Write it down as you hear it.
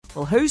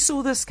Well, who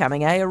saw this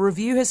coming, eh? A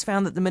review has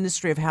found that the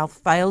Ministry of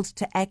Health failed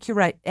to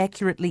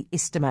accurately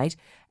estimate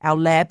our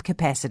lab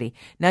capacity.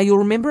 Now, you'll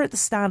remember at the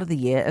start of the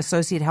year,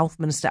 Associate Health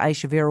Minister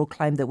Aisha Verrall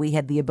claimed that we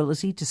had the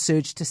ability to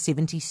surge to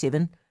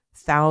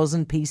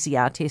 77,000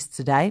 PCR tests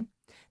a day.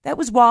 That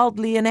was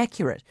wildly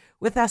inaccurate.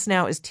 With us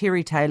now is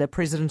Terry Taylor,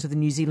 President of the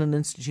New Zealand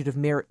Institute of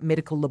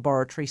Medical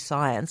Laboratory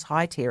Science.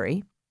 Hi,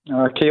 Terry.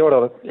 Kia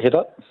ora,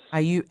 Heather.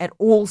 Are you at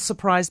all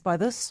surprised by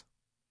this?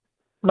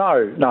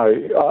 No.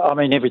 I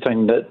mean,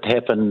 everything that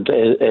happened,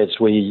 as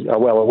we are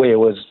well aware,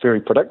 was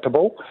very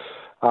predictable.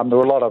 There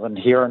were a lot of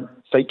inherent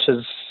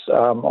features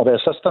of our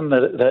system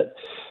that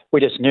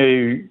we just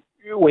knew.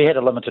 We had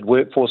a limited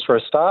workforce for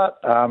a start,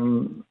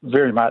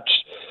 very much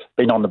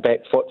been on the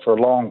back foot for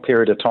a long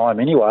period of time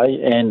anyway,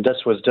 and this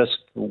was just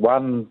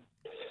one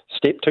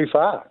step too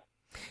far.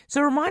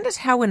 So remind us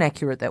how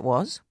inaccurate that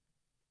was.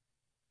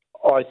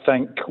 I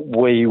think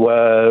we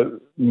were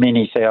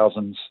many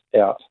thousands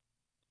out.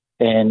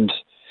 And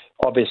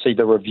obviously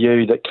the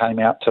review that came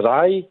out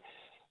today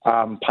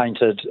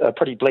painted a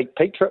pretty bleak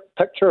picture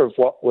of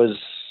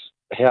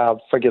how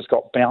figures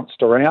got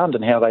bounced around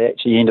and how they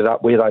actually ended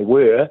up where they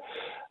were.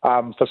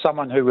 For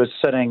someone who was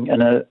sitting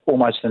in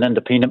almost an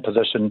independent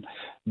position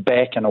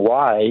back and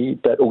away,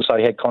 but also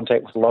had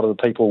contact with a lot of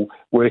the people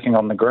working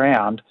on the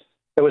ground,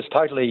 it was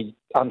totally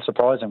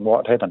unsurprising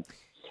what happened.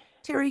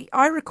 Terry,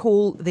 I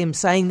recall them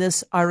saying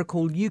this. I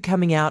recall you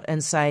coming out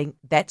and saying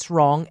that's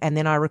wrong, and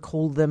then I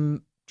recall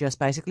them just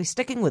basically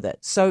sticking with it.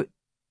 So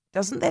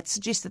doesn't that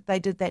suggest that they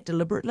did that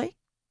deliberately?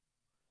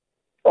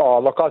 Oh,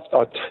 look,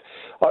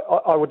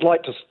 I would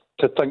like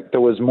to think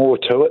there was more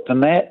to it than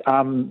that.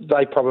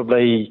 They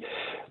probably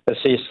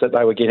assessed that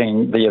they were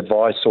getting the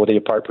advice or the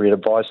appropriate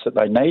advice that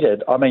they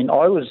needed. I mean,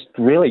 I was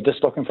really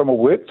just looking from a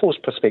workforce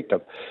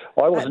perspective.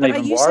 I wasn't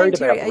even worried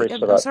about the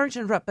rest of it. Sorry to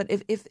interrupt, but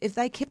if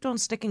they kept on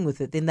sticking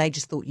with it, then they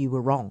just thought you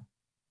were wrong.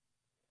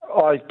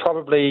 I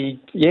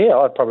probably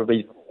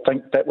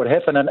think that would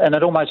happen. And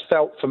it almost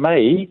felt for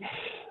me,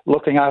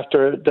 looking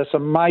after this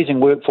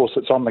amazing workforce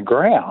that's on the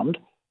ground,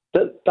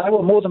 that they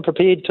were more than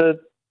prepared to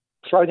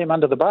throw them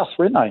under the bus,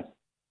 weren't they?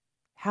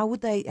 How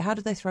did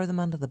they throw them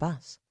under the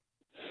bus?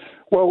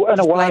 Well, in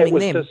a way, it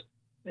was them. just,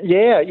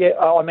 yeah.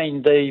 I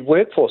mean, the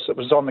workforce that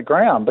was on the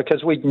ground,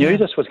 because we knew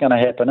this was going to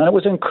happen. And it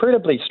was an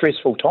incredibly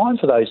stressful time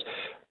for those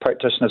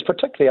practitioners,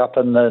 particularly up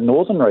in the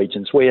northern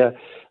regions, where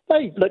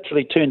they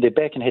literally turned their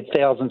back and had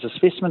thousands of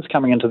specimens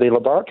coming into their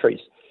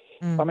laboratories.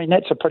 I mean,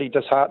 that's a pretty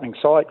disheartening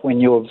sight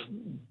when you've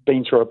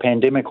been through a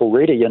pandemic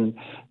already and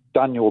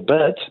done your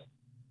bit.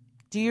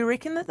 Do you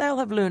reckon that they'll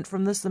have learnt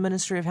from this, the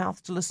Ministry of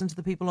Health, to listen to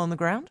the people on the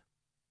ground?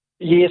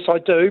 Yes, I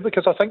do,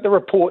 because I think the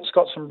report's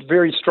got some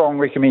very strong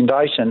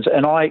recommendations,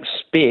 and I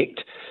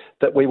expect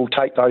that we will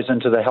take those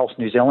into the Health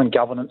New Zealand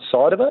governance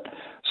side of it.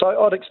 So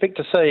I'd expect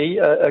to see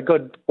a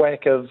good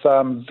whack of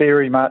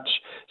very much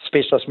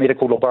specialist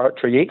medical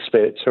laboratory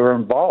experts who are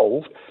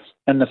involved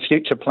in the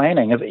future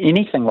planning of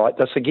anything like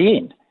this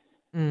again.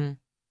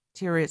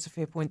 Terry, it's a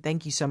fair point.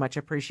 Thank you so much. I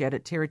appreciate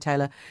it. Terry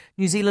Taylor,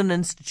 New Zealand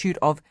Institute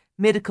of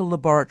Medical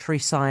Laboratory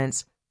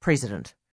Science President.